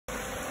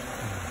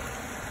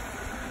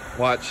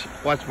Watch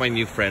my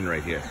new friend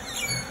right here.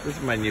 This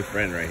is my new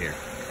friend right here.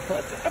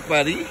 What's up,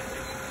 buddy?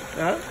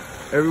 Huh?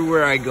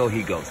 Everywhere I go,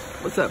 he goes.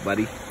 What's up,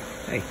 buddy?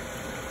 Hey.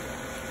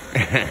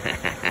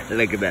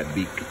 Look at that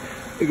beak.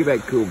 Look at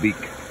that cool beak.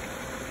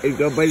 He's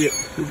gonna bite it.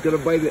 He's gonna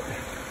bite it.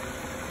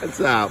 What's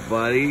up,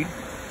 buddy?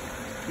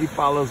 He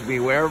follows me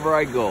wherever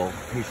I go.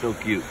 He's so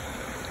cute.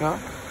 Huh?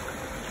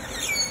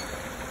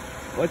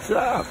 What's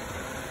up?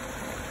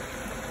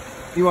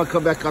 You wanna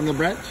come back on the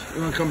branch?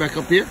 You wanna come back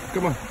up here?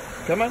 Come on.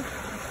 Come on.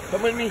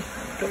 Come with me.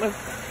 Come on.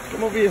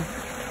 Come over here.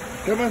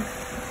 Come on.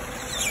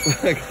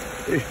 Look,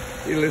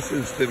 he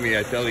listens to me,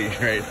 I tell you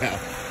right now.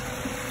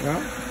 Huh?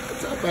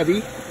 What's up,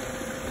 buddy?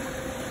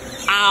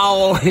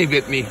 Ow! He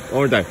bit me. One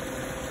more time.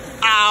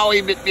 Ow!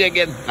 He bit me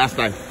again. Last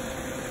time.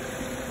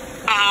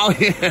 Ow!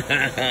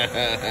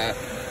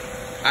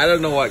 I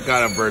don't know what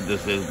kind of bird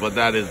this is, but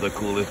that is the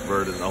coolest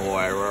bird in the whole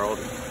wide world.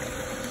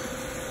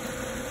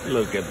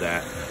 Look at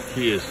that.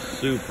 He is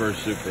super,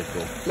 super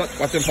cool. Look,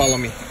 watch him follow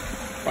me.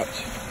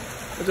 Watch.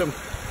 Watch him.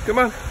 Come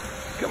on.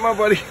 Come on,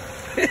 buddy.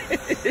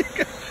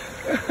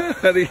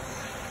 Buddy.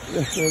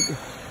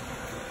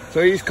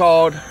 So he's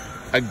called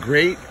a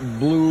great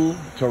blue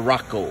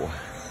Turaco.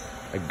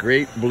 A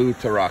great blue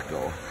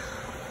Turaco.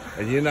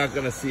 And you're not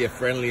going to see a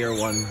friendlier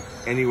one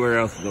anywhere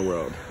else in the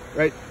world.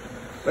 Right?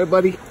 Right,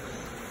 buddy?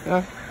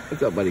 Huh?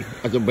 What's up, buddy?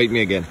 Watch him bite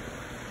me again.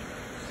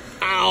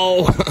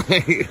 Ow!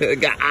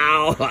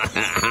 Ow!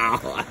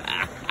 Ow!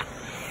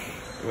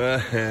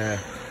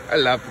 I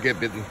love to get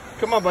bitten.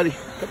 Come on, buddy.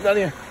 Come down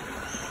here.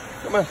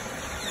 Come on.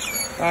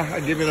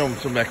 I'm giving him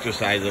some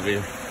exercise over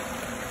here.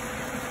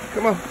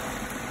 Come on.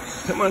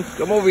 Come on.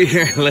 Come over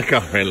here. Look how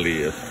friendly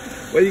he is.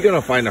 Where are you going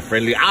to find a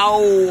friendly?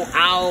 Ow!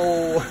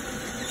 Ow!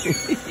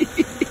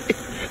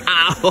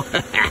 Ow!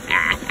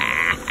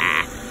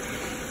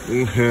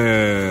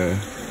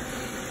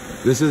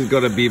 This is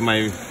going to be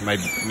my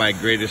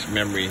greatest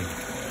memory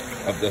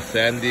of the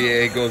San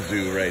Diego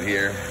Zoo right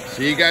here.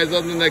 See you guys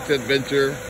on the next adventure.